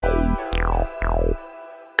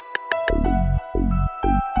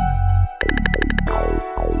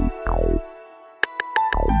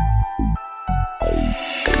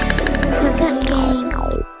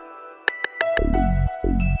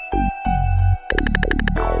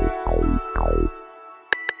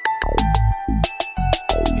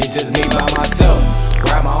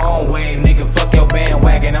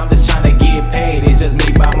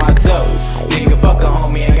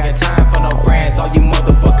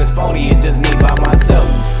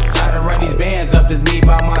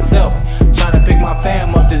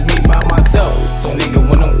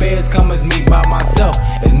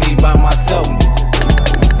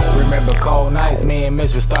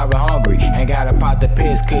gotta pop the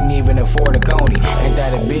piss, couldn't even afford a coney. Ain't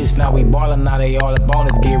that a bitch? Now we ballin', now they all up on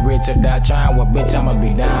us. Get rich or die trying, well bitch, I'ma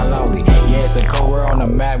be down lonely. Yeah, it's a cold world on the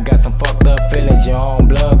map, got some fucked up feelings. Your own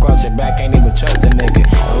blood cross your back, ain't even trust a nigga.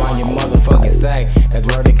 Around your motherfucking sack, that's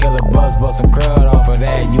where they kill a buzz, bust some crud off of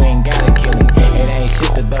that, you ain't gotta kill him. It ain't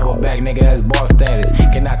shit to double back, nigga, that's boss status.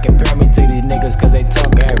 Cannot compare me to these niggas cause they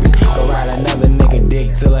talk average. Go ride another nigga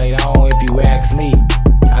dick till later on if you ask me.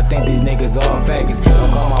 I think these niggas all faggots.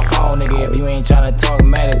 Don't call my phone, nigga, if you ain't tryna talk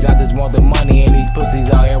matters. I just want the money and these pussies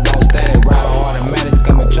out here won't static. Ride on automatics,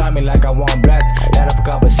 come and try me like I want blast. Let up a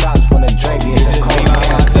couple shots from the Drake. It's just me by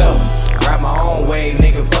myself. Ride my own way,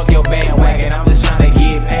 nigga, fuck your bandwagon. I'm just tryna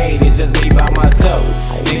get paid, it's just me by myself.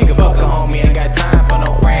 Nigga, fuck a homie, ain't got time for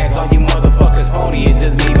no friends. All you motherfuckers phony, it's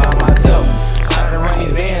just me by myself. Tryna run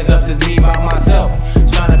these bands up, just me by myself.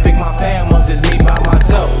 Tryna pick my fam up, just me by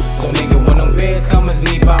myself. So nigga, when them feds come, it's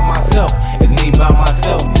me by myself. It's me by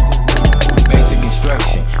myself. Basic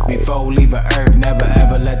instruction, before leaving earth, never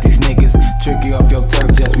ever let these niggas trick you off your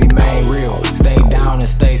turf, just remain real. Stay down and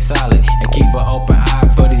stay solid, and keep an open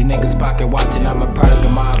eye for these niggas pocket watching. I'm a product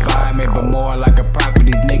of my environment, but more like a prophet.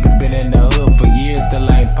 These niggas been in the hood for years, still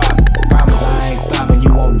ain't pop. Promise I ain't stopping,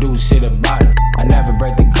 you won't do shit about it. I never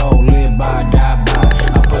break the code, live by, die by.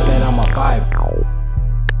 I put that on my Bible.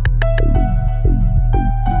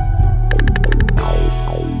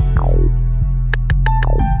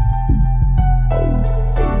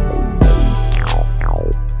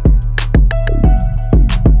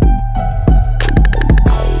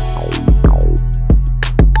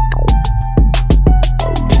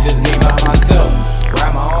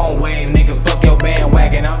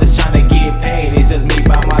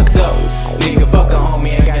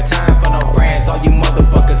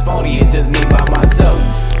 It's just me by myself.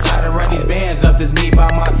 Tryna run these bands up, just me by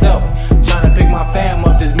myself. Tryna pick my fam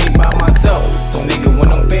up, just me by myself. So nigga, when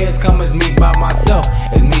them feds come, it's me by myself.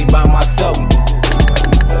 It's me by myself.